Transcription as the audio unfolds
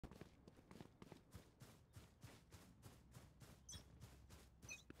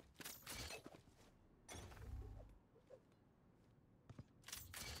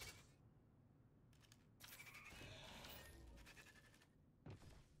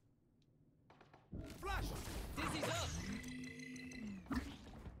Ease up!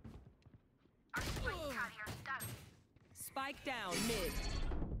 Our spike carrier's down. Spike down mid.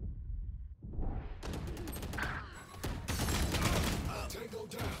 Tango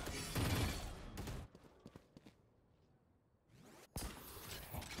down.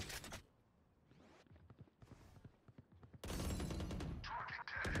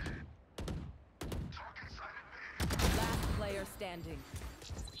 Last player standing.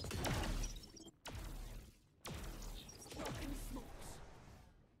 Dropping smokes.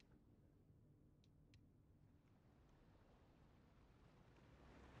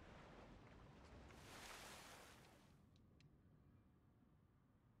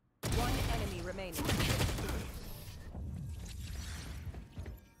 One enemy remaining.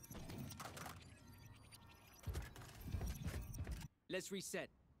 Let's reset.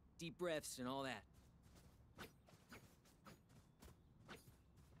 Deep breaths and all that.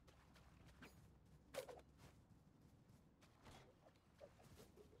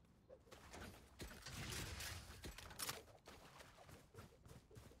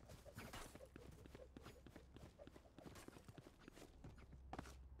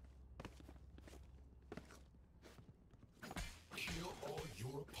 Kill all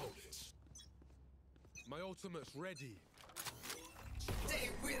your opponents. My ultimate's ready. They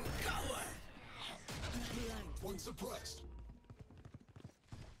will cower! One suppressed.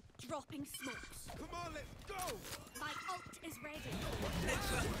 Dropping smokes. Come on, let's go! My ult is ready.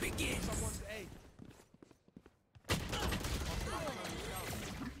 Let's begin! Someone's A.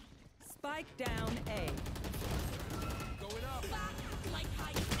 Spike down A. Going up. Back like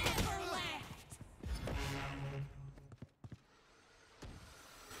I never left.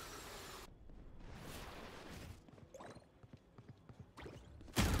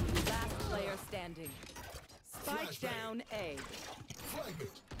 Last player standing. Spike Flashbang. down A.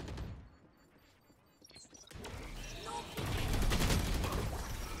 Fragment.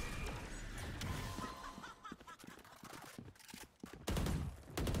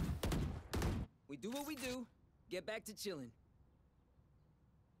 We do what we do, get back to chilling.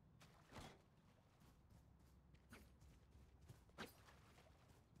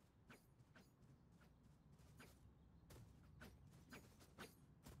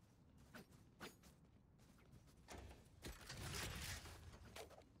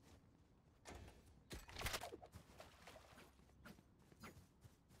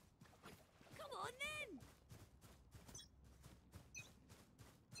 Come on then.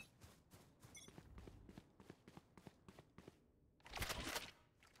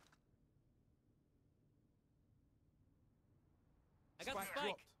 I got the spike.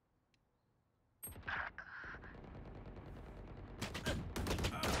 Dropped.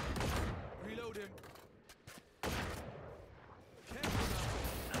 Reload him. Careful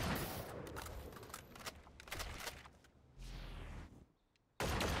now.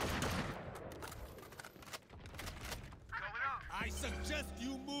 I suggest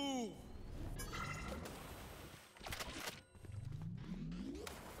you move.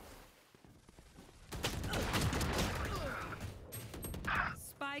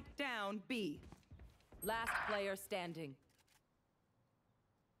 Spike down B. Last player standing.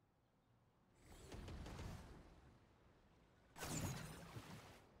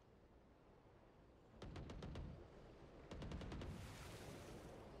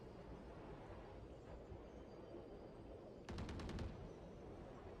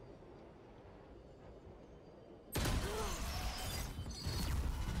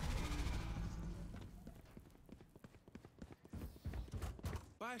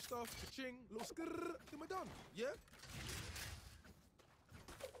 Buy stuff, ka-ching, little skrrr, then we're done. Yeah?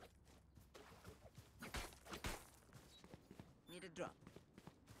 Need a drop.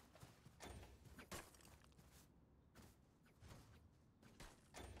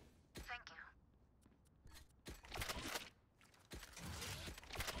 Thank you.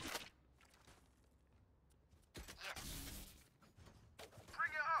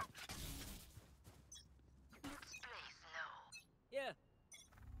 Bring it up. Let's play slow. Yeah.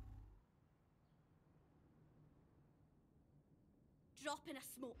 Dropping a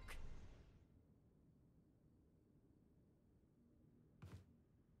smoke.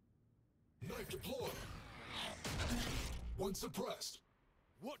 Knife deployed. One suppressed.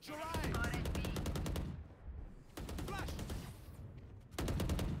 Watch your eyes. Flash.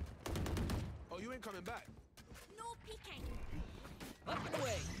 Oh, you ain't coming back. No peeking. Up and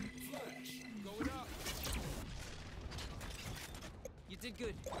away. Flash. Going up. You did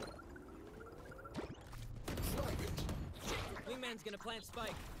good. Fragment. Wingman's gonna plant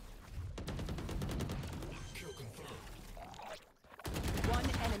spike. Kill confirmed. One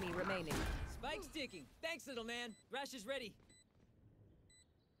enemy remaining. Spike Spike's ticking. Thanks, little man. Rash is ready.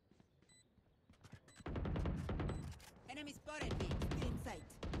 Enemy spotted me. Still in sight.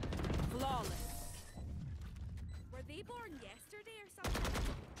 Flawless. Were they born yesterday or something?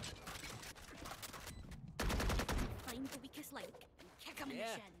 Find the weakest link and kick him in the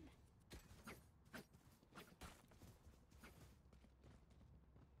Yeah. shin.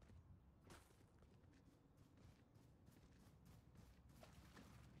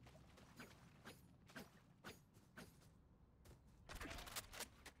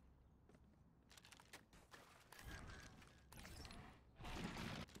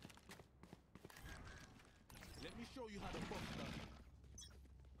 Let me show you how to box done.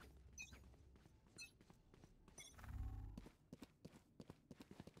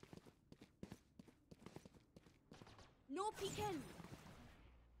 No peeking.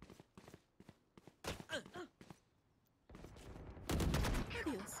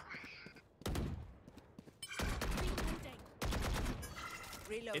 Adios. Reloading.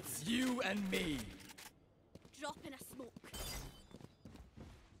 Reload. It's you and me. Drop in a smoke.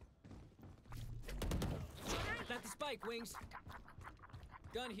 Plant the spike, Wings.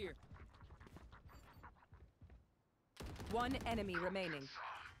 Gun here. One enemy remaining.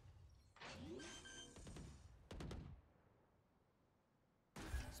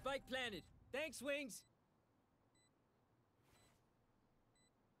 Spike planted. Thanks, Wings.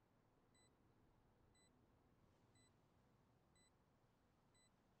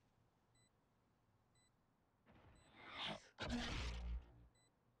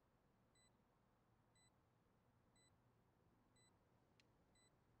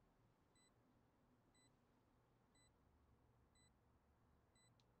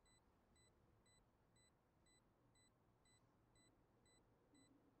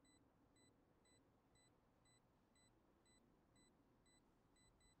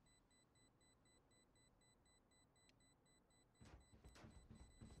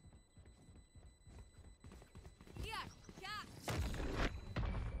 Here, catch.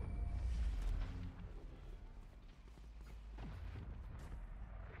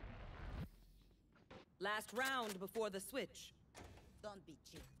 Last round before the switch. Don't be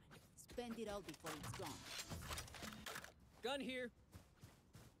cheap. Spend it all before it's gone. Gun here.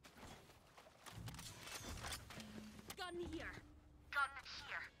 Gun here. Gun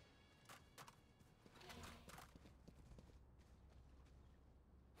here.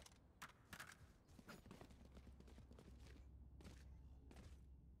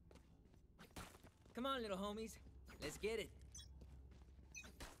 Come on, little homies. Let's get it.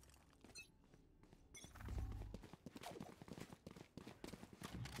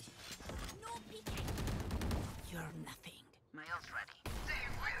 No peeking. You're nothing. My ult's ready.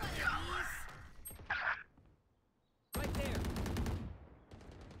 Right there.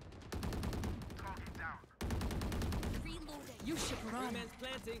 Reloading. You should run. Wingman's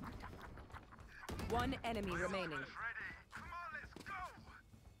planting. One enemy remaining.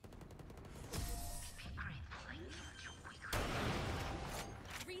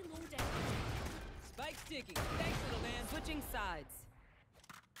 Reloading. Spike's ticking. Thanks, little man. Switching sides.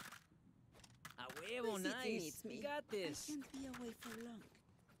 A huevo, The city nice. needs me. We got this. I can't be away for long.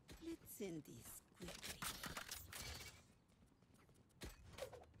 Let's end this quickly.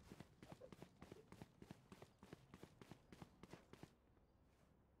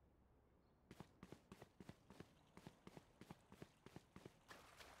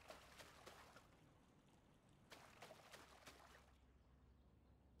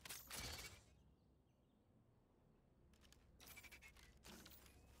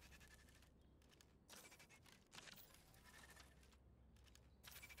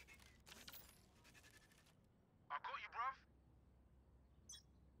 I got you, bruv.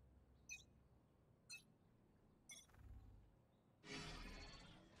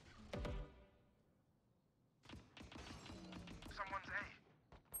 Someone's A.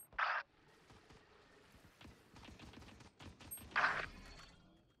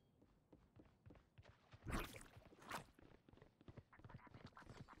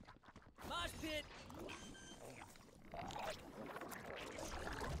 Mosh pit.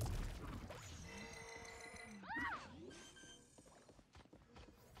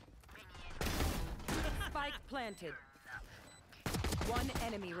 Spike planted. One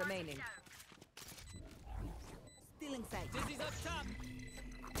enemy remaining. Still in sight. Dizzy's up top.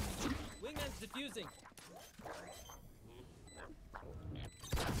 Wingman's defusing.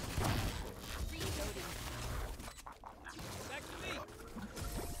 Back to me.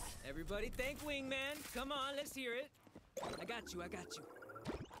 Everybody thank Wingman. Come on, let's hear it. I got you, I got you.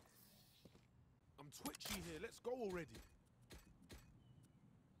 I'm twitchy here. Let's go already.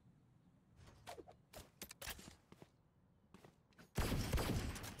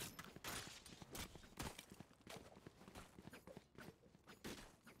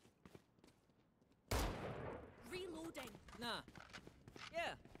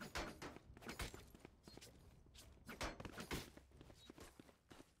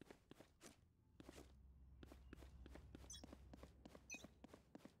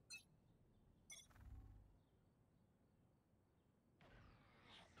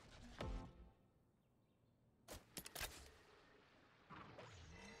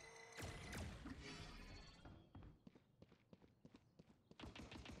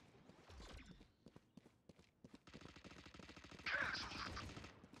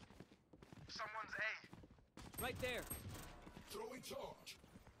 Right there. Throwing charge.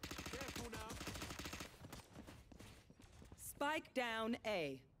 Careful now. Spike down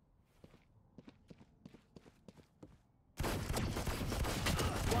A.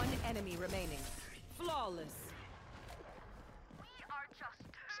 One enemy remaining. Flawless. We are just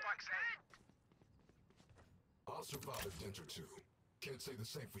Spike's I'll survive a dent or two. Can't say the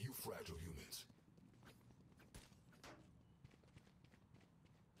same for you fragile humans.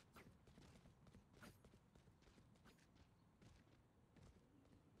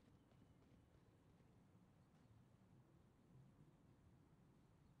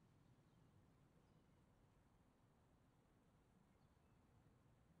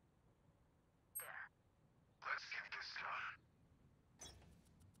 Let's get this done.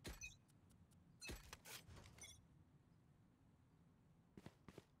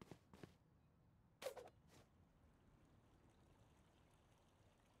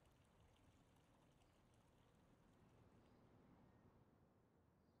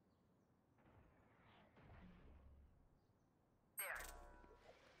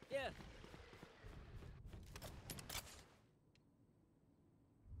 Yeah.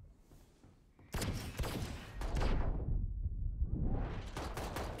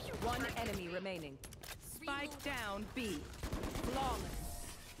 One enemy remaining. Spike down B. Flawless.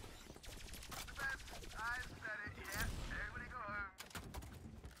 I said it, yeah. Everybody go home.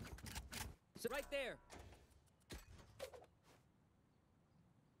 So right there.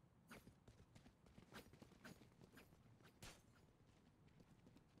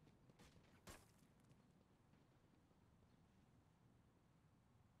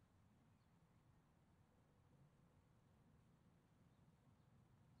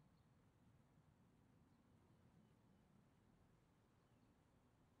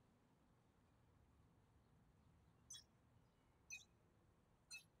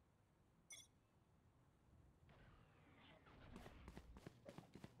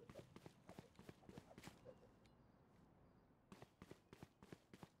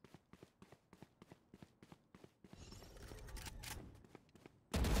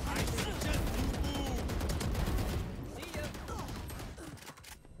 See ya.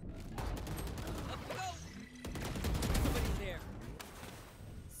 Up we go. Somebody's there.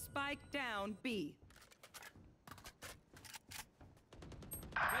 Spike down B.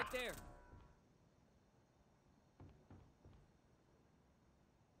 Right there.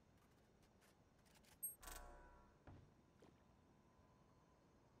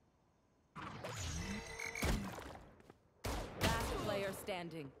 Last player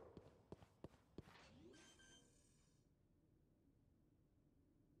standing.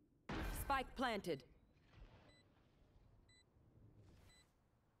 Spike planted.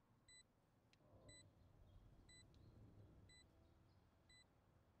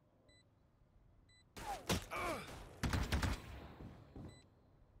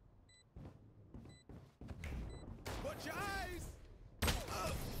 Watch your eyes!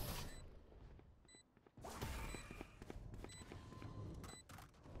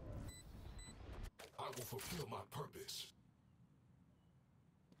 I will fulfill my purpose.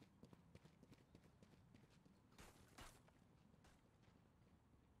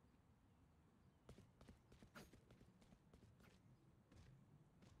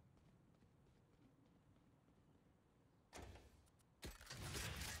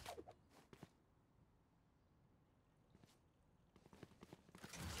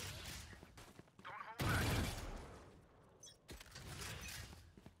 Don't hold back.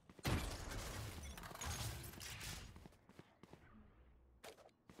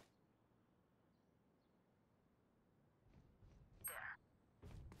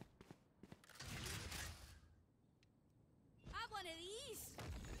 Have one of these.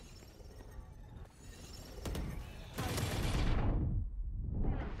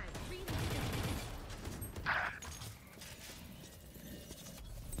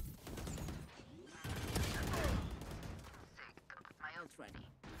 My ult's ready.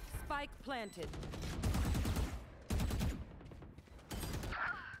 Spike planted.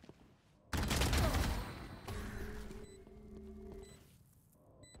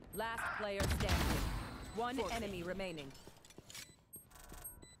 Last player standing. One enemy remaining.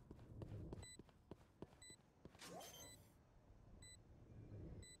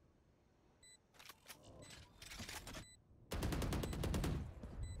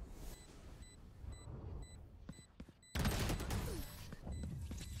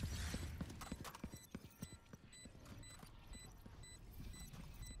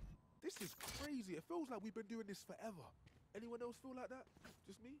 This is crazy. It feels like we've been doing this forever. Anyone else feel like that?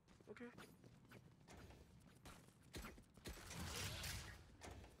 Just me? Okay.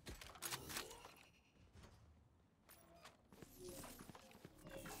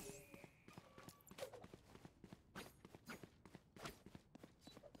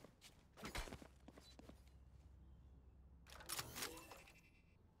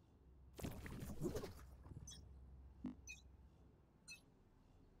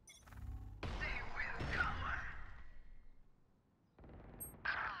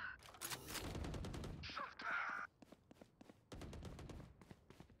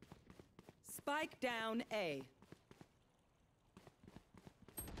 Spike down A.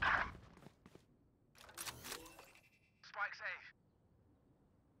 Spike's A.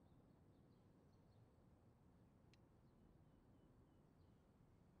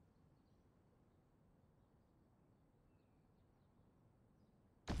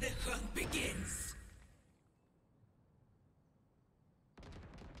 The hunt begins.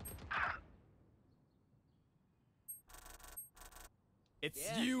 It's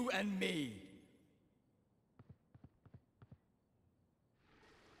Yeah. you and me.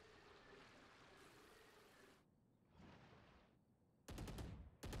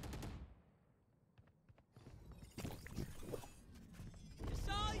 It's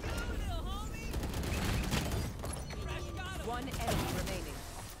all you, little homie. Fresh got him. One enemy remaining.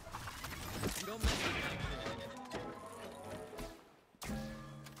 You don't mess with me.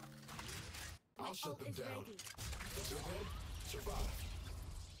 I'll shut them Is down. ready. Till then, survive.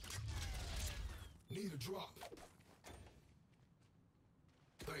 Need a drop.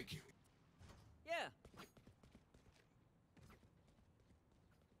 Thank you. Yeah.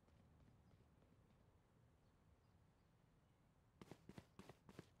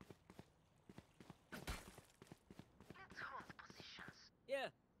 Let's hold positions. Yeah.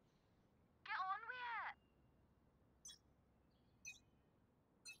 Get on with it.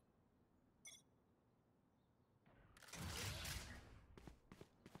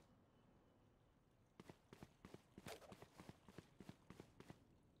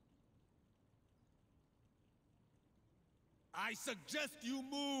 I suggest you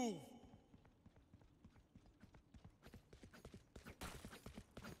move.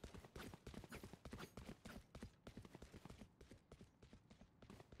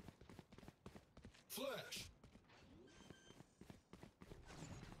 Flash.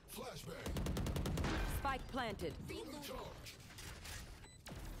 Flashbang. Spike planted. Charge.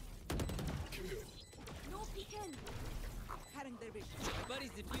 Kill. No peeking. Cutting their vision. My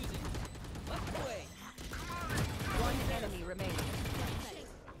buddy's defusing. Up the way. One enemy remaining.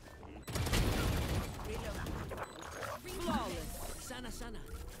 Flawless. Sana, sana.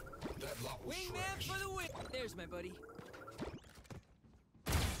 That lot was Wingman trash. for the win. There's my buddy.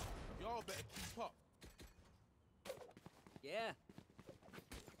 Y'all better keep up. Yeah.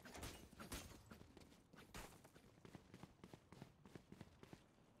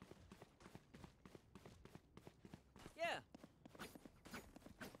 Yeah.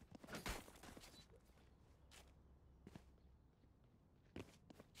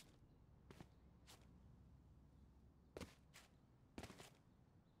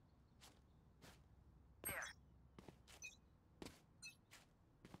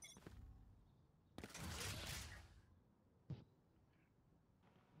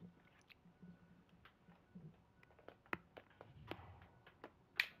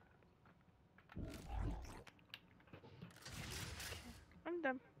 I'm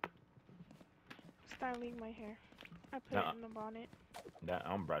done styling my hair. I put Nuh-uh. it in the bonnet. That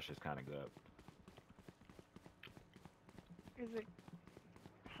brush is kind of good. Is it,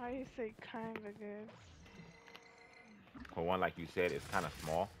 how you say kinda good? For one, like you said, it's kind of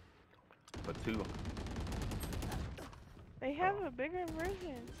small. For two, They have a bigger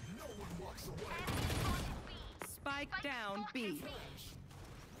version. Spike down B.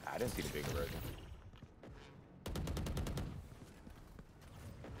 I didn't see the bigger version.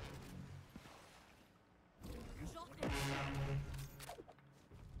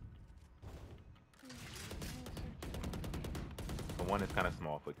 For one, it's kind of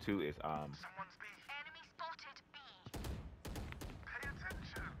small. For two, it's Someone's B. Enemy spotted B. Pay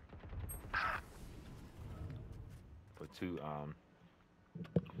attention. for two,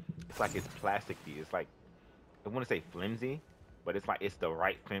 it's like it's plasticky. It's like, I want to say flimsy, but it's like it's the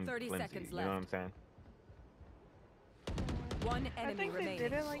right 30 flimsy. seconds You know what I'm left. saying? One I enemy think remaining. they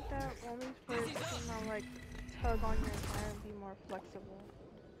did it like that only for it to not like tug on your hair and be more flexible.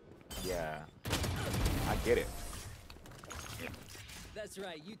 Yeah, I get it. That's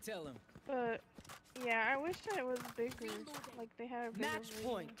right. You tell him. But yeah, I wish that it was bigger. Like they had a bigger Match version.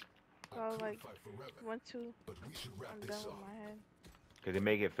 point. So I was could like, fight forever, once two, but we should wrap I'm this done with up. my head. Cause it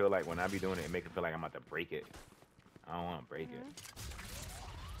make it feel like when I be doing it, it make it feel like I'm about to break it. I don't want to break it,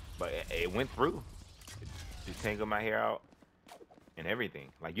 but it went through. It detangled my hair out and everything.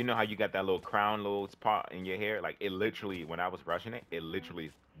 Like you know how you got that little crown, little spot in your hair. Like it literally, when I was brushing it, it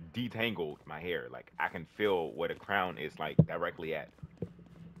literally detangled my hair. Like I can feel where the crown is like directly at.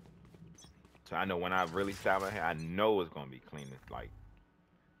 So I know when I really style my hair, I know it's gonna be clean. It's like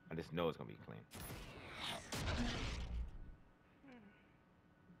I just know it's gonna be clean.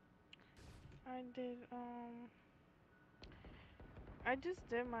 I did I just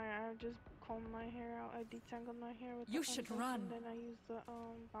did my, I just comb my hair out. I detangled my hair with You the should ends, run. and then I used the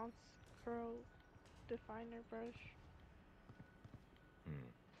bounce curl definer brush.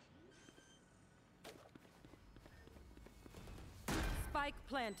 Spike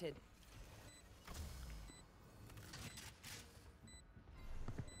planted.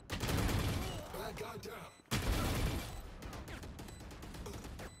 Bad guy down.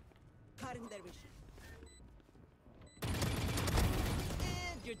 Cutting their vision.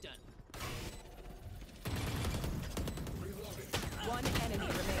 And you're done. Reloading. One enemy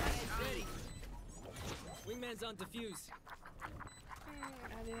remaining. Ready. Wingman's on defuse.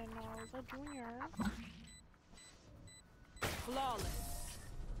 I didn't know I was a junior. Flawless.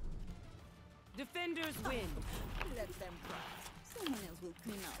 Defenders win. Let them cry. Someone else will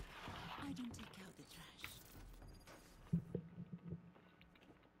clean up. I don't take out the trash.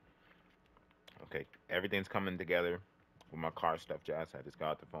 Okay, everything's coming together with my car stuff, Jazz. I just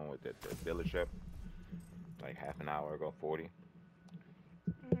got off the phone with the dealership like half an hour ago, 40.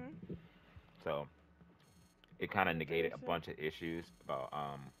 So it kind of negated a bunch of issues about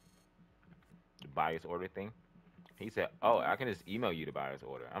the buyer's order thing. He said, "Oh, I can just email you the buyer's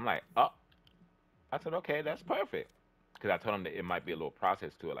order." I'm like, "Oh," I said, "Okay, that's perfect," because I told him that it might be a little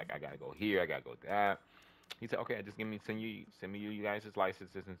process to it. Like I gotta go here, I gotta go that. He said, "Okay, just send me you guys'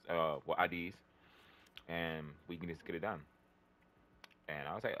 licenses and well, IDs, and we can just get it done." And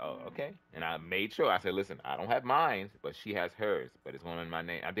I was like, "Oh, okay." And I made sure. I said, "Listen, I don't have mine, but she has hers, but it's going in my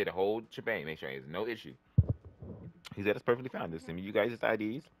name." I did a whole shebang, make sure there's no issue. He said, "It's perfectly fine. Just send me you guys'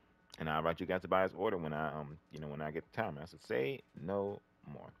 IDs, and I'll write you guys a buyer's order when I when I get the time." I said, "Say no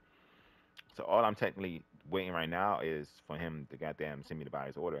more." So all I'm technically waiting right now is for him to goddamn send me the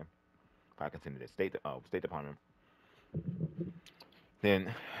buyer's order. If I can send it to State Department.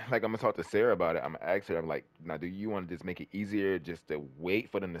 Then, like, I'm gonna talk to Sarah about it. I'm gonna ask her. I'm like, "Now, do you want to just make it easier just to wait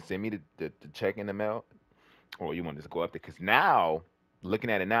for them to send me the check in the mail, or you want to just go up there?" Because now,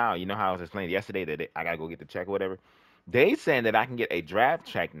 looking at it now, you know how I was explaining yesterday that I gotta go get the check or whatever. They saying that I can get a draft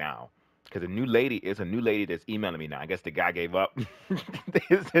check now. Because a new lady that's emailing me now. I guess the guy gave up.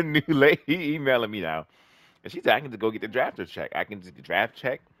 There's a new lady emailing me now. And she said I can just go get the drafter check. I can just get the draft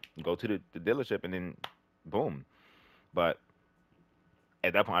check, go to the dealership, and then boom. But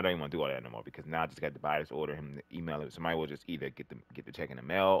at that point, I don't even want to do all that no more because now I just got the buyer's order, him to email it. Somebody will just either get the check in the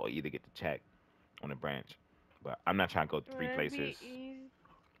mail or either get the check on the branch. But I'm not trying to go three places.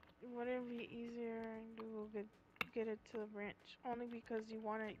 Would it be easier to get it to the branch? Only because you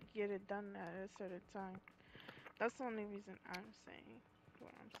want to get it done at a certain time. That's the only reason I'm saying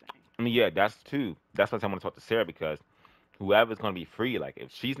what I'm saying. I mean, yeah, that's too. That's what I want to talk to Sarah because whoever's going to be free, like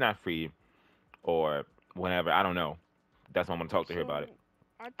if she's not free or whenever, I don't know. That's why I'm going to talk to her about it.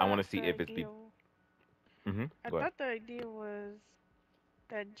 I want to see if it's I thought the idea was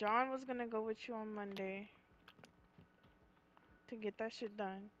that John was gonna go with you on Monday to get that shit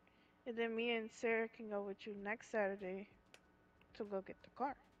done, and then me and Sarah can go with you next Saturday to go get the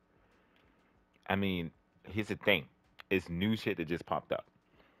car. I mean, here's the thing. It's new shit that just popped up.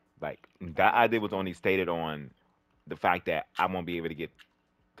 Like, that idea was only stated on the fact that I won't be able to get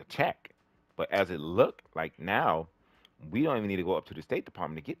the check. But as it looked like now, we don't even need to go up to the State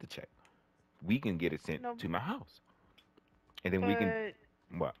Department to get the check. We can get it sent to my house. And then we can...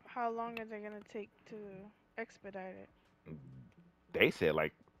 What? How long are they going to take to expedite it? They said,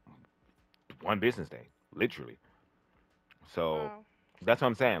 like, 1 business day. Literally. So, that's what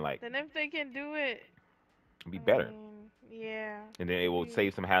I'm saying. Like, then if they can do it... It'd be better. Yeah. And then it will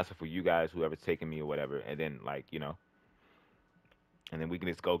save some hassle for you guys, whoever's taking me or whatever. And then, like, and then we can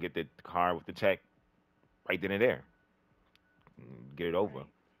just go get the car with the check right then and there. Get it over.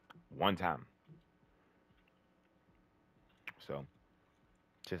 One time. So,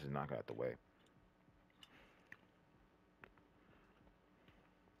 just to knock it out the way.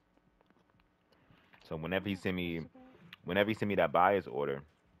 So whenever he send me that buyer's order,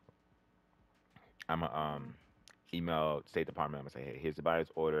 I'ma email State Department. I'm gonna say, "Hey, here's the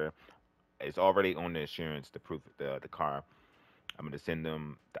buyer's order. It's already on the insurance, the proof of the car. I'm gonna send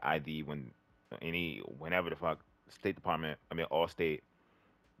them the ID whenever the fuck State Department, Allstate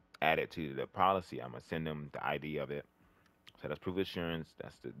added to the policy. I'm gonna send them the ID of it. So that's proof of insurance.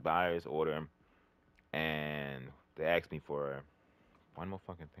 That's the buyer's order. And they asked me for one more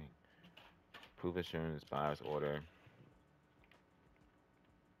fucking thing. Proof of insurance, buyer's order.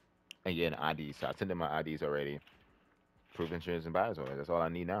 And yeah, an ID. So I sent them my IDs already. Proof of insurance and buyer's order. That's all I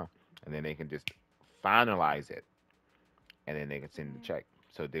need now. And then they can just finalize it. And then they can send the check.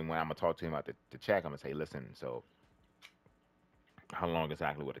 So then when I'm going to talk to him about the check, I'm going to say, "Listen, so how long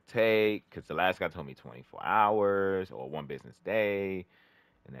exactly would it take?" Because the last guy told me 24 hours or 1 business day.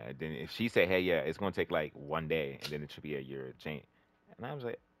 And then if she said, hey, yeah, it's gonna take like 1 day, and then it should be a year change. And I was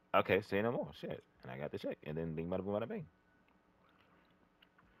like, okay, say no more, shit. And I got the check, and then bing, bada, boom, bada, bing.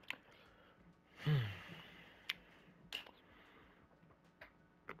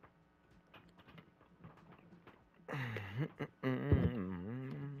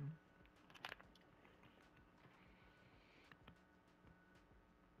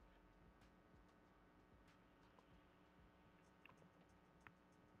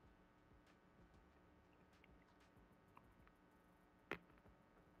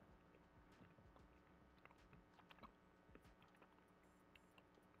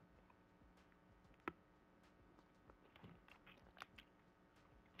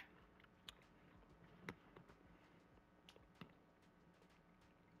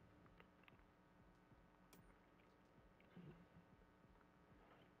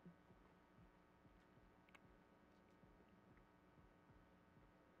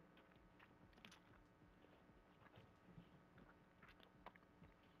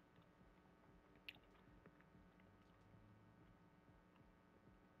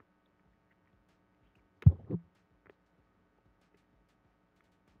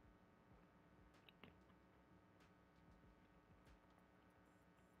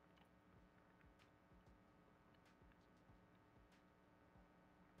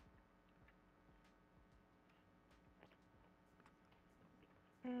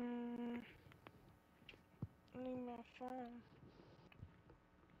 I need my phone.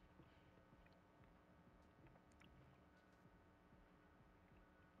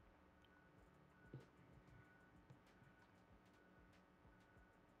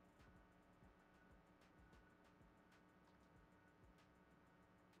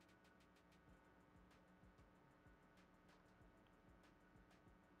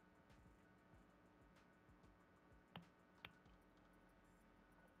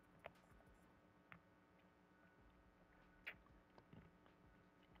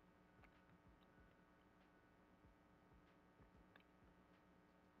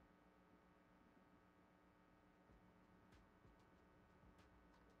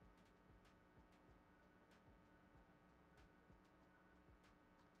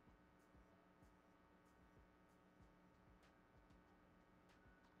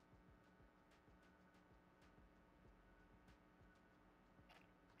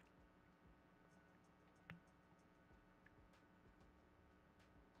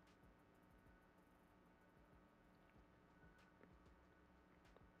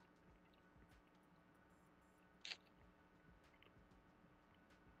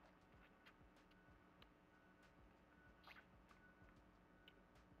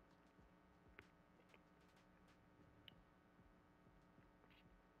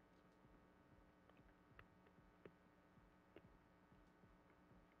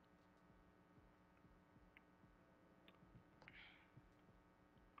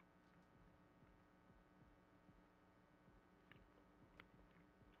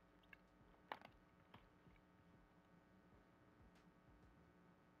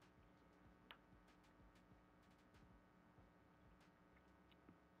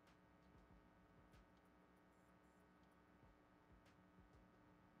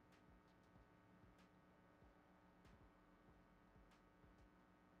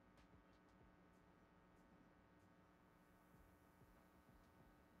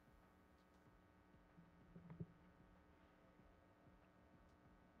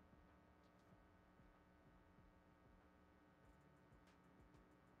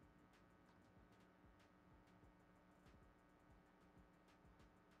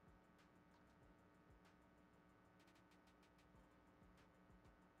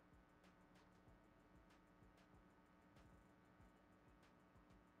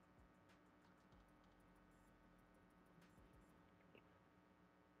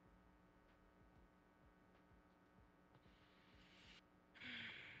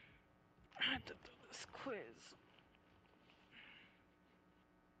 I had to do this quiz.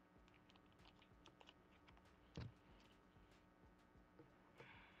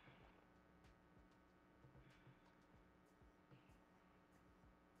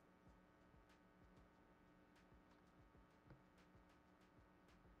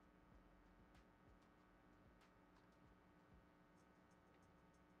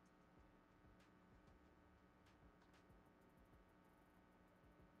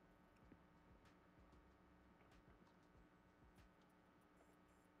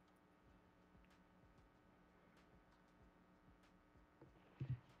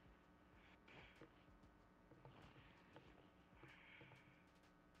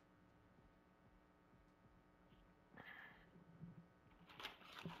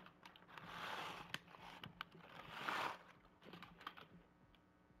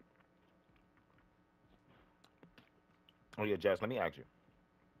 Oh yeah, Jess. Let me ask you.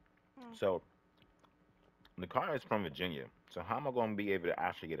 Hmm. So the car is from Virginia. So how am I going to be able to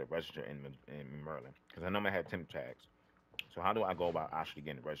actually get it registered in Maryland? Because I know I had temp tags. So how do I go about actually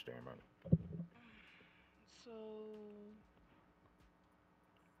getting it registered in Maryland? So,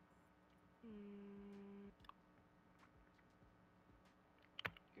 mm,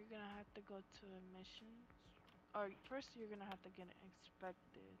 you're gonna have to go to admissions, or first you're gonna have to get it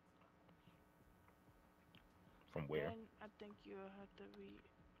inspected. From where? Then I think you have to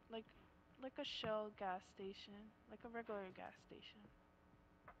like like a Shell gas station, like a regular gas station.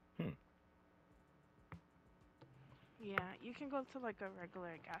 Hmm. Yeah, you can go to like a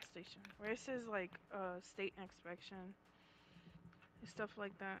regular gas station where it says like state inspection and stuff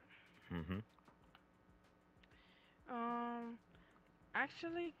like that. Mm-hmm. Um,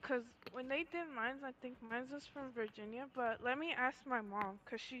 Actually, cause when they did mine, I think mine was from Virginia. But let me ask my mom,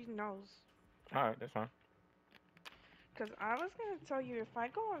 cause she knows. All right, that's fine. Cause I was gonna tell you if I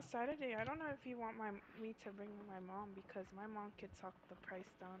go on Saturday, I don't know if you want me to bring my mom because my mom could talk the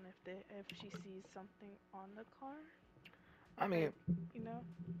price down if she sees something on the car. I mean, Like, you know.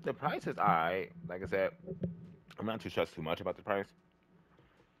 the price is alright. Like I said, I'm not too stressed too much about the price,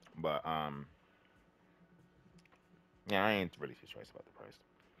 but yeah, I ain't really too stressed about the price.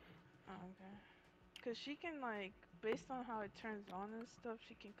 Oh, okay. Cause she can like, based on how it turns on and stuff,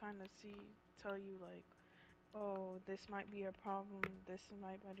 she can kind of tell you like, oh, this might be a problem, this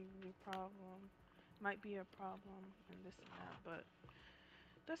might be a problem, might be a problem, and this and that. But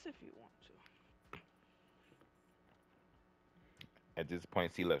that's if you want to. At this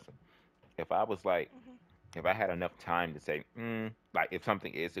point, see, listen, if I was like, Mhm. if I had enough time to say, like if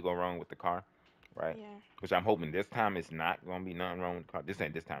something is to go wrong with the car, right? Yeah. Which I'm hoping this time it's not gonna be nothing wrong with the car. This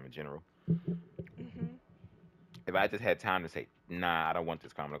ain't this time in general. Mhm. If I just had time to say, nah, I don't want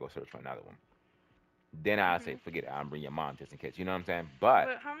this car, I'm gonna go search for another one. Then I'd say, Mhm. forget it, I'll bring your mom just in case. You know what I'm saying? But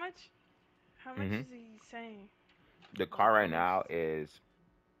But how much? How much hmm is he saying? the Like car how right much? now is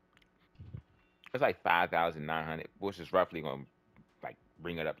it's like 5,900, which is roughly gonna like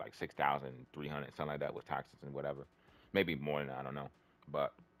bring it up like 6,300, something like that with taxes and whatever. Maybe more than that, I don't know.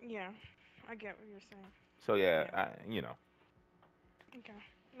 But Yeah, I get what you're saying. so yeah, Yeah. you know. Okay.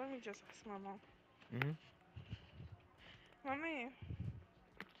 Let me just ask my mom. Hmm. Mami,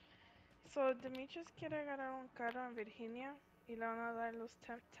 so Demetrius quiere agarrar un carro en Virginia y le van a dar los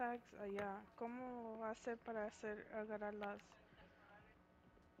temp tags allá. ¿Cómo va a hacer para agarrar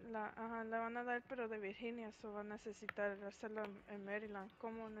ajá, le van a dar pero de Virginia, so va a necesitar hacerlo en Maryland.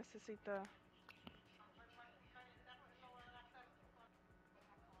 ¿Cómo necesita?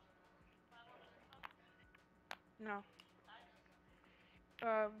 No.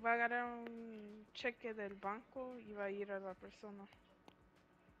 Va a agarrar un cheque del banco y va a ir a la persona.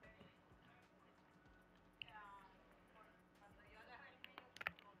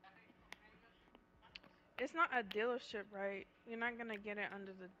 It's not a dealership, right? You're not gonna get it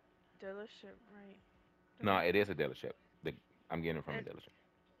under the dealership, right? No, it is a dealership. The, I'm getting it from a Él, dealership.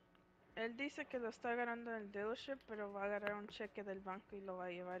 él dice que lo está agarrando en el dealership, pero va a agarrar un cheque del banco y lo va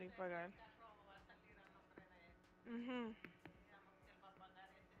a llevar y pagar. Mhm.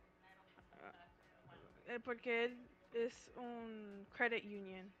 Porque él es un credit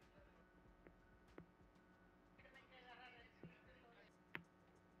union.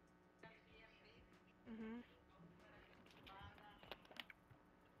 Mhm.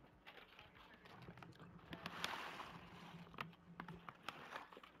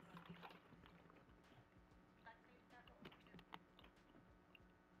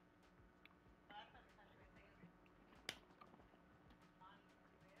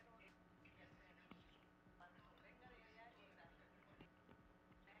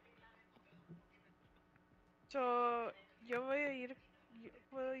 So, yo voy a ir,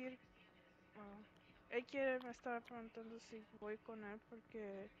 puedo ir. ah, Él me estaba preguntando si voy con él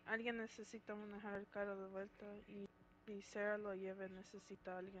porque alguien necesita manejar el carro de vuelta y si Sarah lo lleve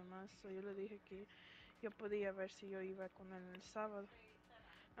necesita a alguien más. So yo le dije que yo podía ver si yo iba con él el sábado.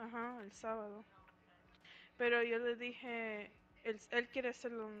 Ajá, el sábado. Pero yo le dije, él quiere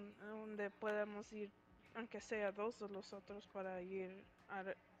hacerlo donde podamos ir, aunque sea dos de los otros, para ir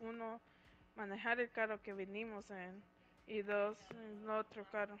uno, manejar el carro que vinimos en, y dos, el otro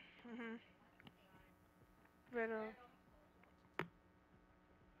carro. Ujú. Pero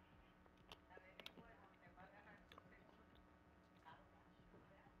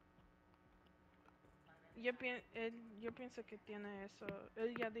yo pienso que tiene eso.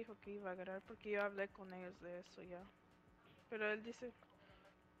 Él ya dijo que iba a agarrar porque yo hablé con ellos de eso ya. Pero él dice,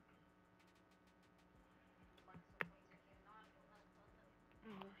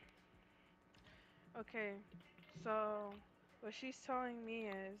 mm, okay, so What she's telling me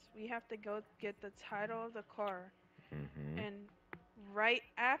is we have to go get the title of the car, Mhm. and right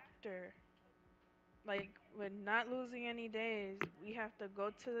after, like, with not losing any days, we have to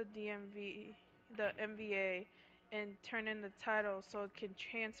go to the DMV, the MVA, and turn in the title so it can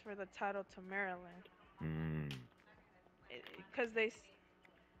transfer the title to Maryland. Mm. Because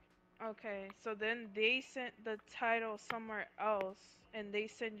okay, so then they sent the title somewhere else, and they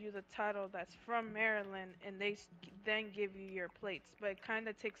send you the title that's from Maryland, and then give you your plates. But it kind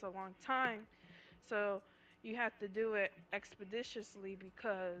of takes a long time, so you have to do it expeditiously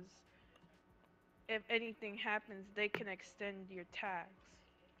because if anything happens, they can extend your tags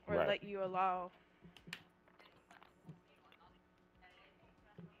or Right. let you allow.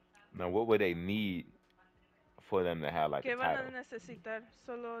 Now, what would they need for them to have like a ¿Qué van a title? necesitar?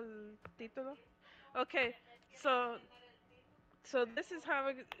 Solo el título. Okay, so this is how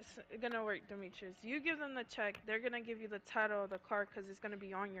it's gonna work, Demetrius. You give them the check, they're gonna give you the title of the car because it's gonna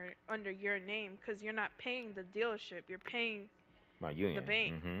be on your under your name because you're not paying the dealership, you're paying My the union.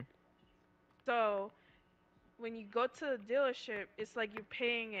 bank. Mhm. So when you go to the dealership, it's like you're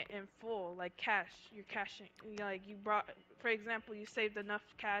paying it in full, like cash. You're cashing, like you brought, for example, you saved enough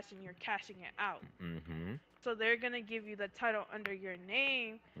cash and you're cashing it out. Mhm. So they're gonna give you the title under your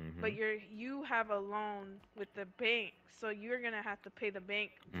name, but Mhm. you have a loan with the bank, so you're gonna have to pay the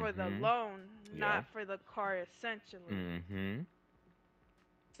bank for the Mhm. loan, Yeah. not for the car essentially. Mhm.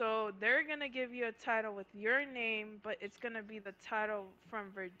 So they're gonna give you a title with your name, but it's gonna be the title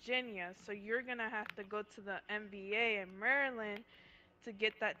from Virginia. So you're gonna have to go to the MBA in Maryland to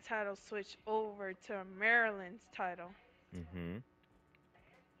get that title switched over to Maryland's title. Mhm.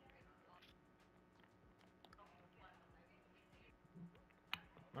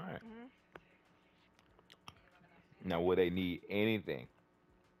 All right. Hmm. Now, would they need anything?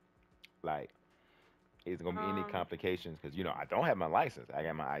 Like, is there gonna be any Um, complications? Because I don't have my license. I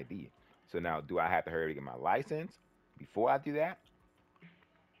got my ID. So now, do I have to hurry to get my license before I do that?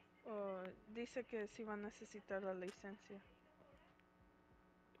 dice que sí va a necesitar la licencia.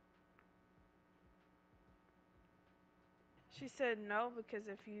 She said no because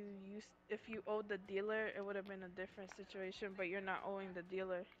if you owed the dealer, it would have been a different situation. But you're not owing the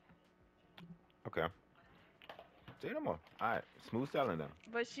dealer. Okay. Say no more. All right. Smooth sailing then.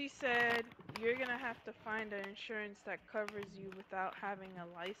 But she said you're gonna have to find an insurance that covers you without having a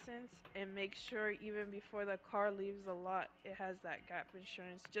license, and make sure even before the car leaves the lot, it has that gap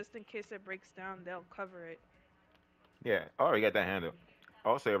insurance, just in case it breaks down. They'll cover it. Yeah. I already got that handled.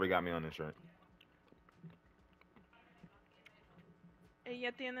 Also, already got me on insurance.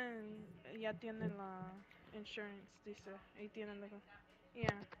 Ya tienen la insurance, dice. Ahí tienen la.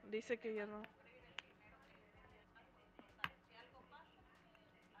 Yeah, dice que ya no.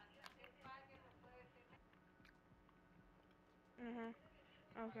 Mhm.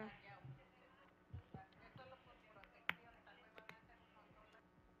 Okay.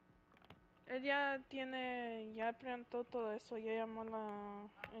 Ya preguntó todo eso, ya llamó la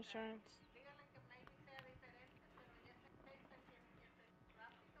insurance.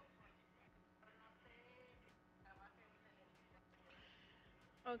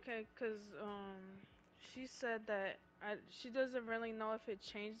 Okay, cause she said that she doesn't really know if it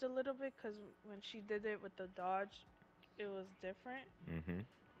changed a little bit, cause when she did it with the Dodge, it was different Mhm.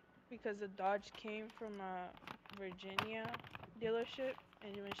 because the Dodge came from a Virginia dealership,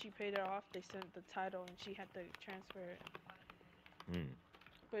 and when she paid it off, they sent the title, and she had to transfer it. Mm.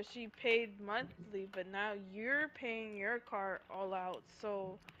 But she paid monthly, but now you're paying your car all out,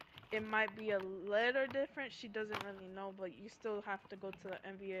 so it might be a little different. She doesn't really know, but you still have to go to the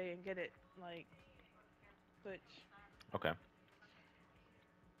NBA and get it like switched. Okay.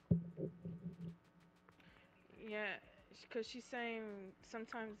 Yeah, because she's saying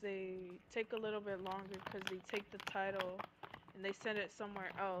sometimes they take a little bit longer because they take the title and they send it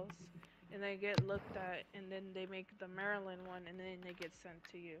somewhere else and they get looked at and then they make the Maryland one and then they get sent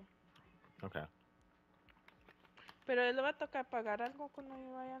to you. Okay. Pero él le va a tocar pagar algo cuando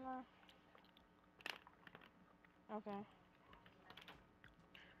yo vaya a la... Okay.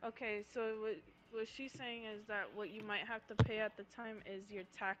 Okay, so what she's saying is that what you might have to pay at the time is your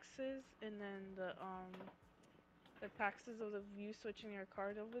taxes and then the taxes of you switching your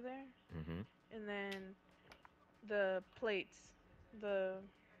card over there, Mhm. and then the plates, the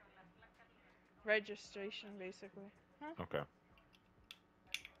registration, basically. Huh? Okay.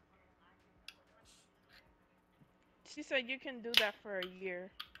 She said you can do that for a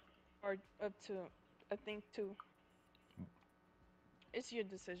year or up to, I think, two. It's your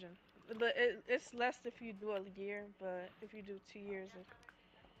decision. But it's less if you do a year, but if you do 2 years,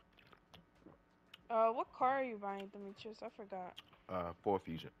 What car are you buying, Demetrius? I forgot. Ford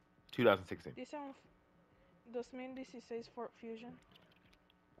Fusion, 2016. Dice un 2016 Ford Fusion.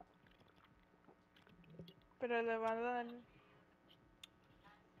 Pero le van a dar.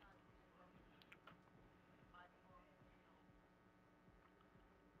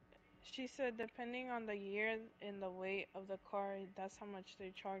 She said depending on the year and the weight of the car, that's how much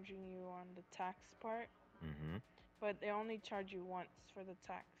they're charging you on the tax part. Mm-hmm. But they only charge you once for the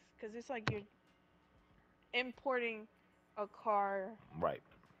tax. Because it's like you're importing a car. Right.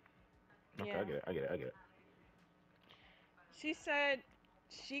 Okay, Yeah. I get it. I get it. I get it. She said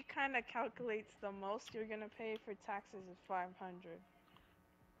she kind of calculates the most you're going to pay for taxes is 500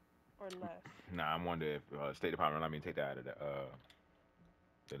 or less. Nah, I'm wondering if State Department let me take that out of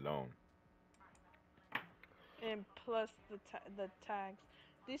the loan. And plus the tax.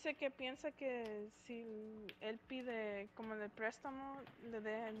 Dice que piensa que si él pide como el préstamo, le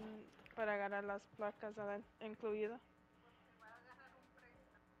dejen para agarrar las placas incluidas.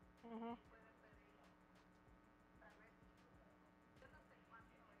 Ujú.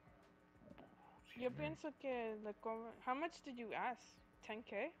 Yo pienso que le cobran. How much did you ask?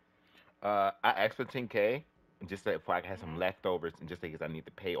 10K? I asked for 10K just so if I had some leftovers and just because I need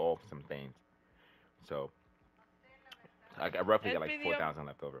to pay off some things. So I got roughly got like 4,000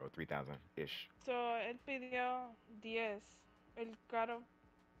 left over or 3,000 ish. So él pidió 10. El carro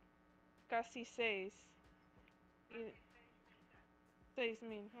casi 6.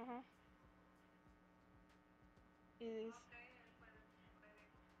 6,000. Ajá. Y dice.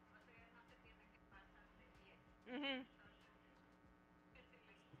 Mhm.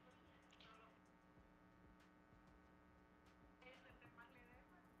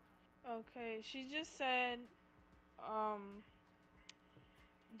 Okay, she just said, um,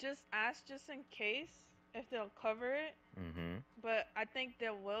 just ask just in case if they'll cover it. Mm-hmm. But I think they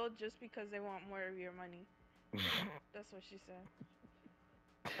will just because they want more of your money. That's what she said.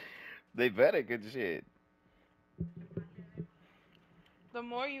 They better good shit. The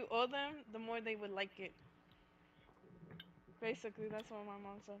more you owe them, the more they would like it. Basically, that's what my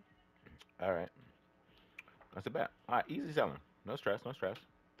mom said. All right. That's a bet. All right, easy selling. No stress, no stress.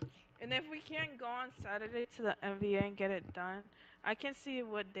 And if we can't go on Saturday to the MVA and get it done, I can see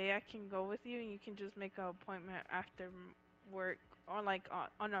what day I can go with you, and you can just make an appointment after work or like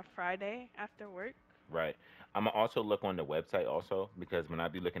on a Friday after work. Right. I'm gonna also look on the website also because when I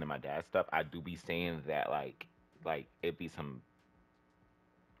be looking at my dad's stuff, I do be saying that like it be some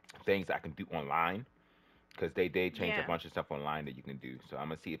things I can do online because they change a bunch of stuff online that you can do. So I'm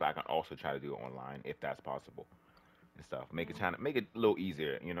gonna see if I can also try to do it online if that's possible and stuff. Make it a little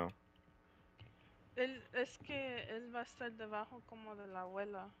easier, you know. Es que él va a estar debajo como de la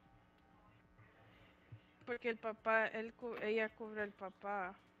abuela. Porque el papá, ella cubre el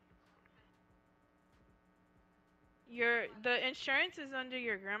papá. The insurance is under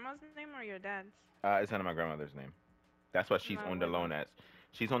your grandma's name or your dad's? It's under my grandmother's name. That's what she's My on the abuela. loan as.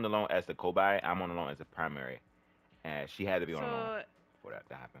 She's on the loan as the co-buy. I'm on the loan as a primary, and she had to be on the loan for that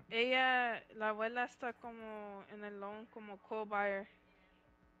to happen. La abuela está como en el loan como co-buyer.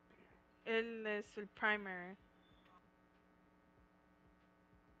 Él es el primary.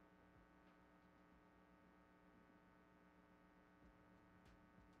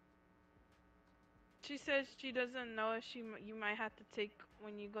 She says she doesn't know if you might have to take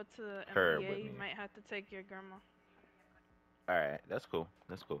when you go to the Her MBA. with You me. might have to take your grandma All right, that's cool.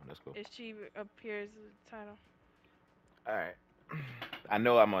 That's cool. That's cool. if she appears the title. All right. I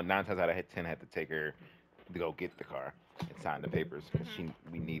know I'm a 9 times out of 10 have to take her to go get the car and sign the papers because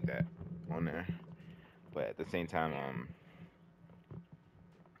we need that on there. But at the same time,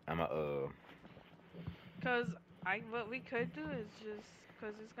 I'm a Cause what we could do is just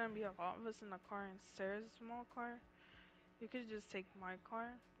cause it's gonna be a lot of us in the car and Sarah's small car. You could just take my car.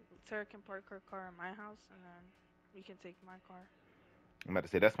 Sarah can park her car in my house and then we can take my car. I'm about to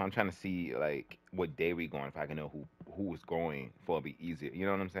say that's why I'm trying to see like what day we going if I can know who is going for it'll be easier. You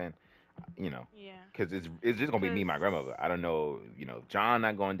know what I'm saying? You know, Yeah. because it's just gonna be me and my grandmother. I don't know, you know, if John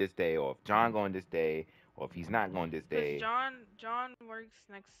not going this day or if John going this day or if he's not going this day. Cause John works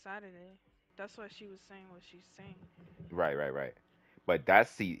next Saturday. That's what she was saying. What she's saying. Right. But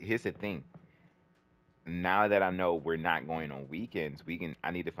here's the thing. Now that I know we're not going on weekends,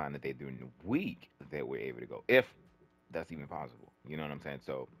 I need to find a day during the week that we're able to go, if that's even possible. You know what I'm saying?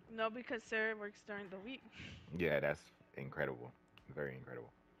 So No, because Sarah works during the week. yeah, that's incredible, very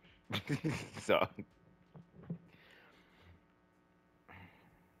incredible. So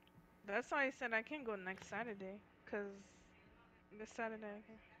That's why I said I can go next Saturday. Cause this Saturday I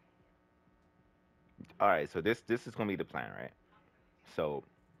can. all right, so this is gonna be the plan, right? So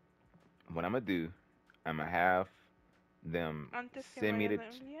what I'm gonna do I'm gonna have them Antes que send me vaya the. la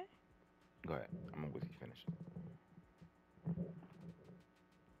NBA? Go ahead. I'm gonna let you finish.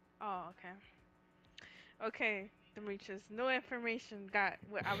 Oh, okay. Okay, Demetrius, no information got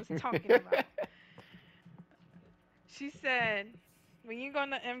what I was talking about. She said, when you go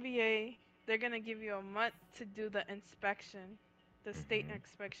to NBA, they're gonna give you a month to do the inspection, the state Mhm.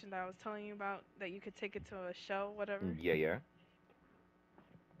 inspection that I was telling you about, that you could take it to a show, whatever. Yeah, yeah.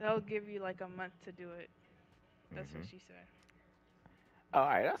 They'll give you like a month to do it. That's what Mhm. she said. Oh, all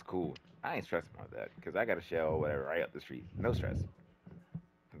right, that's cool. I ain't stressed about that because I got a shell or whatever right up the street. No stress.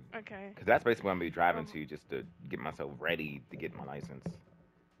 Okay. Because that's basically what I'm gonna be driving Um, to just to get myself ready to get my license.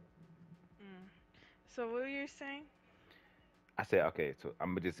 mm. So what were you saying? I said, okay, so I'm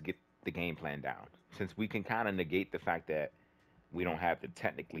gonna just get the game plan down. Since we can kind of negate the fact that we don't have to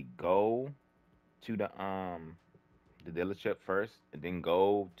technically go to the dealership first and then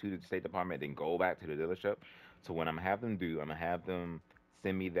go to the State Department, then go back to the dealership. So what I'm gonna have them do, I'm gonna have them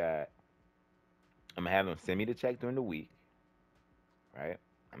send me that. I'm gonna have them send me the check during the week, right?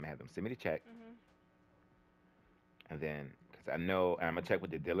 I'm gonna have them send me the check, Mhm. and then because I know, and I'm gonna check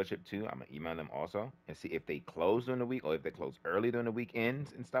with the dealership too. I'm gonna email them also and see if they close during the week or if they close early during the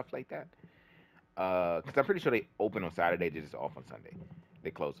weekends and stuff like that. Because I'm pretty sure they open on Saturday, they're just off on Sunday.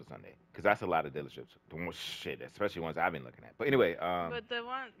 They close on Sunday because that's a lot of dealerships. The one shit, especially ones I've been looking at. But anyway, But the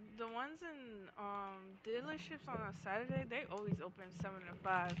ones in dealerships on a Saturday, they always open 7 to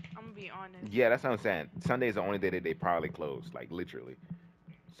 5. I'm gonna be honest. yeah, that's what I'm saying. Sunday's the only day that they probably close, like literally.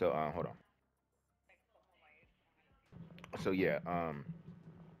 So hold on. So yeah, so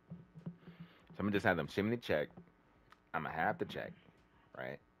I'm gonna just have them send me the check. I'm gonna have the check,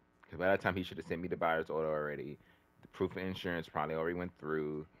 right? Because by that time he should have sent me the buyer's order already. The proof of insurance probably already went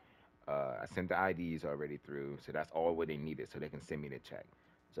through. I sent the IDs already through, so that's all what they needed, so they can send me the check.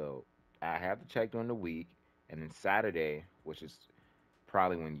 So I have the check during the week, and then Saturday, which is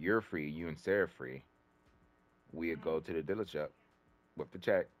probably when you're free, you and Sarah free, we'd go Mhm. to the dealership with the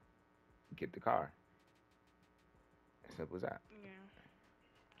check, get the car. Simple as that. Yeah.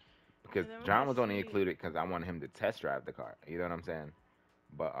 Because And then we John just was only see. included because I wanted him to test drive the car. You know what I'm saying?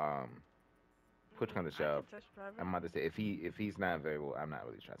 But push comes to I shove, could test drive it. I'm about to say if he's not available, I'm not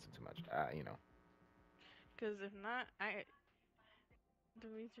really stressing too much. You know. Cause if not,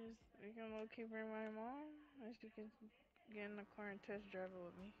 Demetrius, we can low key bring my mom, and she can get in the car and test drive it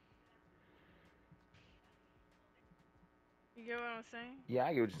with me. You get what I'm saying? Yeah,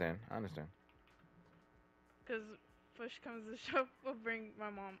 I get what you're saying. I understand. Cause push comes to shove, we'll bring my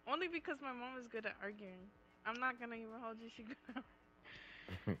mom. Only because my mom is good at arguing. I'm not gonna even hold you. She good.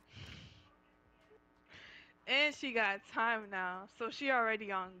 And she got time now, so she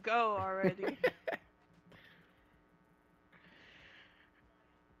already on go already.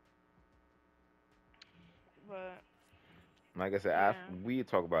 But Like I said, yeah, we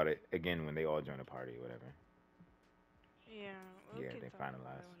talk about it again when they all join the party or whatever. yeah, we'll Yeah, keep they talking about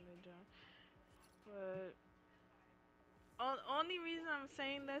finalize. it when they do. But only reason I'm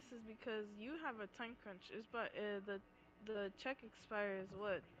saying this is because you have a time crunch. Is but the check expires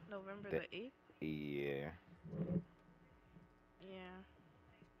what, November That the 8th? yeah. Yeah.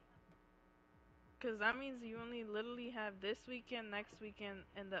 Cause that means you only literally have this weekend, next weekend,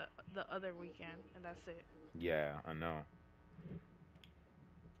 and the other weekend, and that's it. Yeah, I know.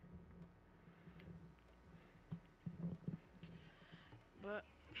 But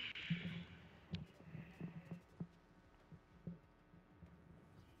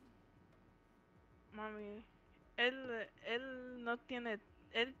mami, él no tiene,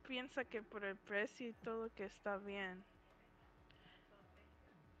 él piensa que por el precio y todo que está bien.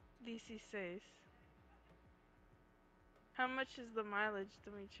 16. How much is the mileage,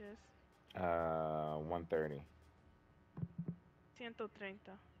 Demetrius? 130.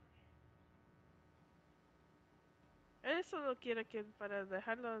 130. Él solo quiere que para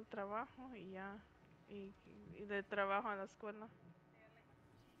dejarlo del trabajo y ya. Y, y de trabajo a la escuela.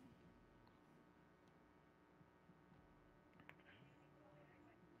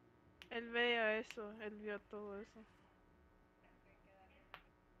 Él veía eso, él vio todo eso.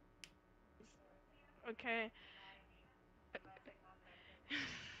 Okay.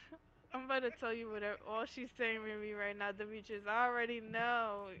 I'm about to tell you what all she's saying to me right now, Demetrius. I already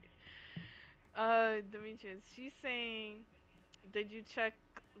know. Demetrius, she's saying, did you check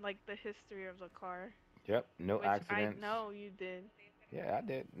like the history of the car? Yep, no Which I accidents. know you did. Yeah, I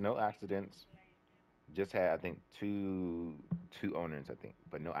did. No accidents. Just had I think two owners, I think,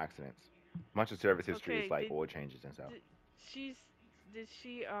 but no accidents. Much of service history is Okay, like oil changes and stuff. did she's did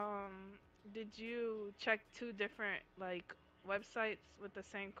she did you check two different like websites with the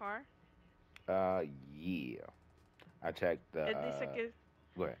same car? Uh, yeah. I checked the. Él dice que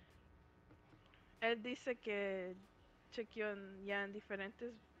Go ahead. él dice que chequeó ya en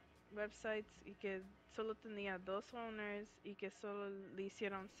diferentes websites y que solo tenía dos owners y que solo le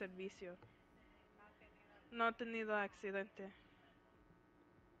hicieron servicio. No ha tenido accidente.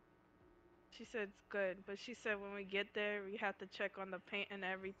 She said it's good, but she said when we get there, we have to check on the paint and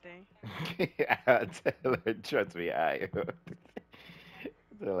everything. I tell her, trust me, I am.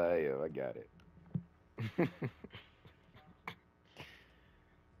 Tell her I am. I got it.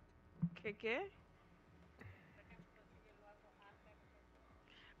 ¿Qué?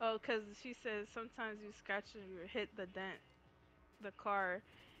 Oh, 'cause she says sometimes you scratch and you hit the dent, the car,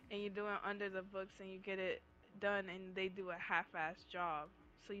 and you do it under the books and you get it done and they do a half-ass job.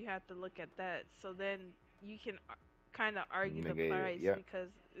 So you have to look at that. So then you can kind of argue the Nigga, price yep. because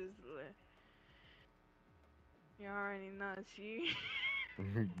it's, you already know she.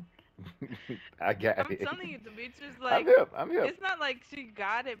 I got I'm it. telling you, Demetrius, I'm like, hip. I'm hip. it's not like she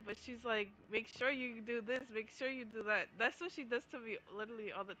got it, but she's like, make sure you do this, make sure you do that. That's what she does to me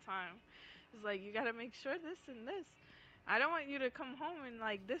literally all the time. It's like, you gotta make sure this and this. I don't want you to come home and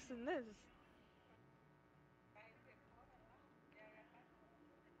like this and this.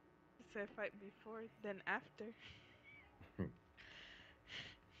 She said fight before, then after.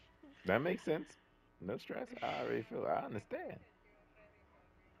 That makes sense. No stress. I already feel. I understand.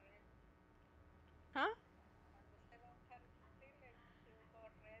 Huh?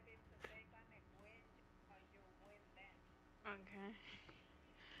 Okay.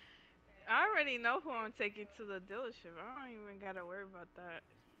 I already know who I'm taking to the dealership. I don't even gotta worry about that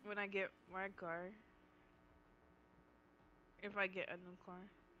when I get my car. If I get a new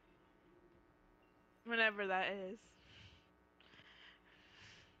car. Whenever that is.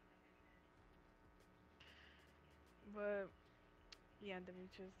 But yeah,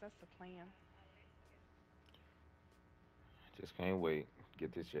 Demetrius, that's the plan. Just can't wait.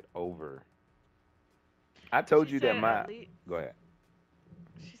 Get this shit over. I She told you that said my. at least Go ahead.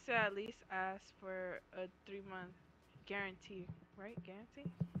 she said at least ask for a 3 month guarantee, right?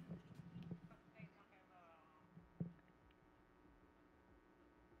 Guarantee?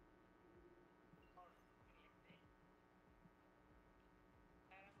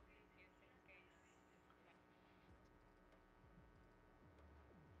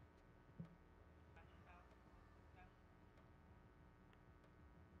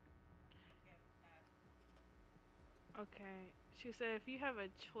 Okay. She said if you have a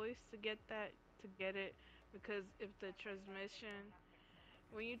choice to get that, to get it, because if the transmission,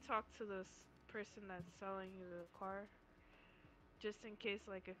 when you talk to this person that's selling you the car, just in case,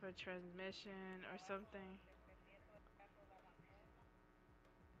 like if a transmission or something.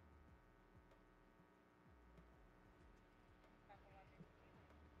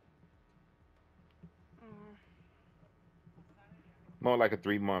 Uh, More like a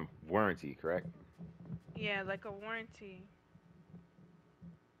 3 month warranty, correct? yeah, like a warranty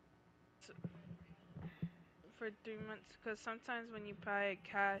for 3 months. Because sometimes when you buy it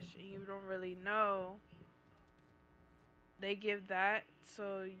cash and you don't really know, they give that.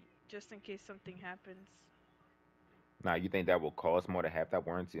 So just in case something happens. Now, you think that will cost more to have that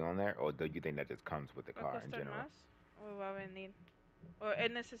warranty on there, or do you think that just comes with the ¿Va a car in costar general? más? ¿O va a venir? O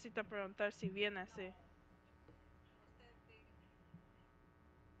él necesita preguntar si viene así.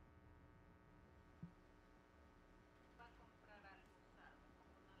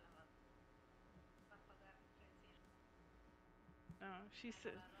 No, she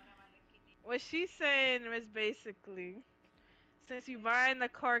said. What she's saying is basically, since you buying the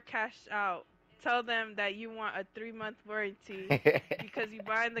car cash out, tell them that you want a 3 month warranty because you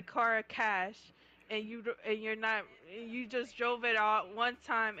buying the car cash and you're not, you just drove it out one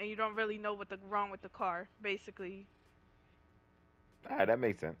time and you don't really know what the wrong with the car. Basically, All right, that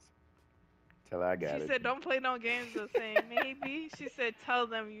makes sense. Tell her I she got it. said don't play no games of saying maybe. She said tell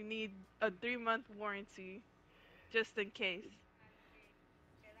them you need a 3 month warranty just in case.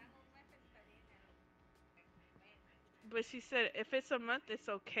 But she said if it's a month, it's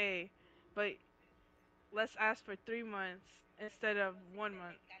okay. But let's ask for 3 months instead of 1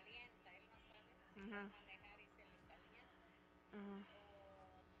 month. Mhm. Mhm.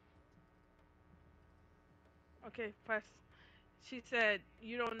 Okay, press. She said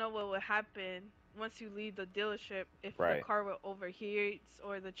you don't know what will happen once you leave the dealership if the Right. car will overheat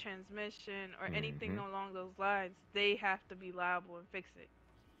or the transmission or anything Mm-hmm. along those lines. They have to be liable and fix it.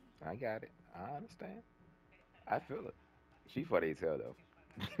 I got it. I understand. I feel it. She funny as hell though.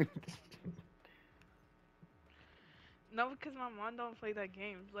 No, because my mom don't play that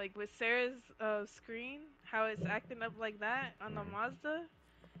game. Like with Sarah's screen, how it's acting up like that on the Mhm. Mazda.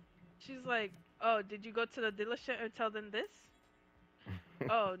 She's like, oh, did you go to the dealership and tell them this?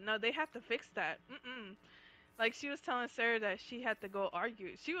 Oh, no, they have to fix that. Mm-mm. Like, she was telling Sarah that she had to go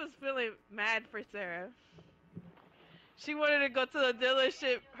argue. She was feeling mad for Sarah. She wanted to go to the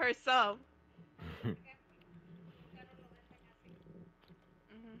dealership herself.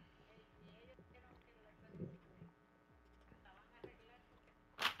 Mhm.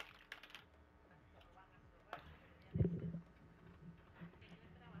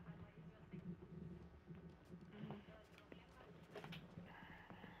 Mhm.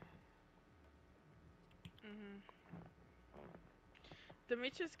 Mhm.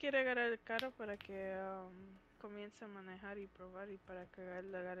 Demetrius quiere agarrar el carro para que comience a manejar y probar y para que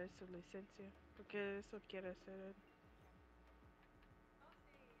él agarre su licencia. Porque eso quiere hacer él.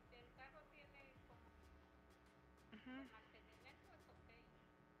 Ujú.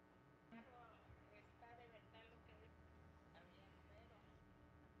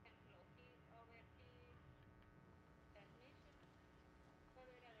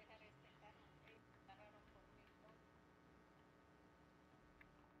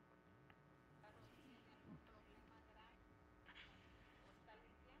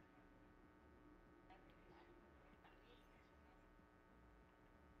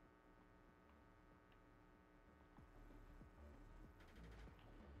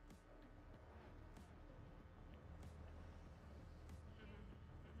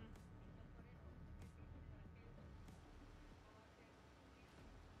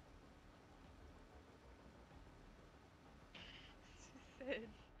 She said,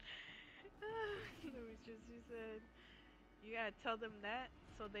 Demetrius, she said, you gotta tell them that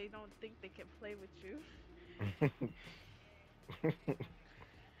so they don't think they can play with you.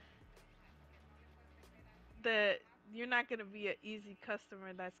 That you're not gonna be an easy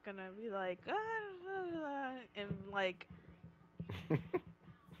customer that's gonna be like, and like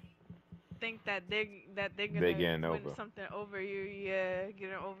think that they're They gonna getting win over. something over you. Yeah,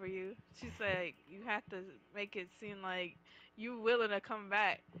 getting over you. She's like, you have to make it seem like you willing to come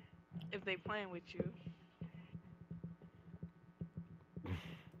back if they playing with you.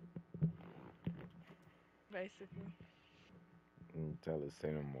 Basically. Tell us, say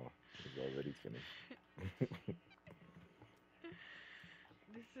no more. It's already finished.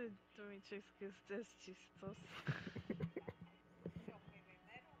 Dice Demetrius que usted es chistoso.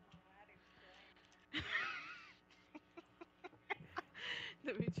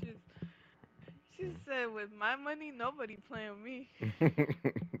 Demetrius, she said, with my money, nobody playing with me.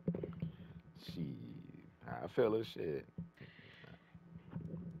 She, I feel her shit.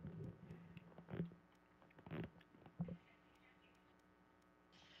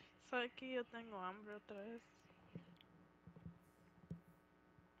 ¿Sabes que yo tengo hambre otra vez?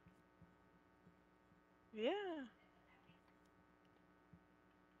 Yeah.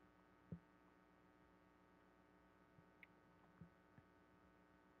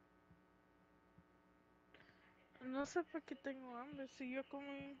 No sé por qué tengo hambre. Si yo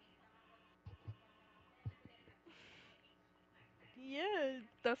comí. Yeah,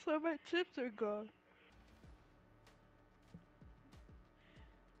 that's why my chips are gone.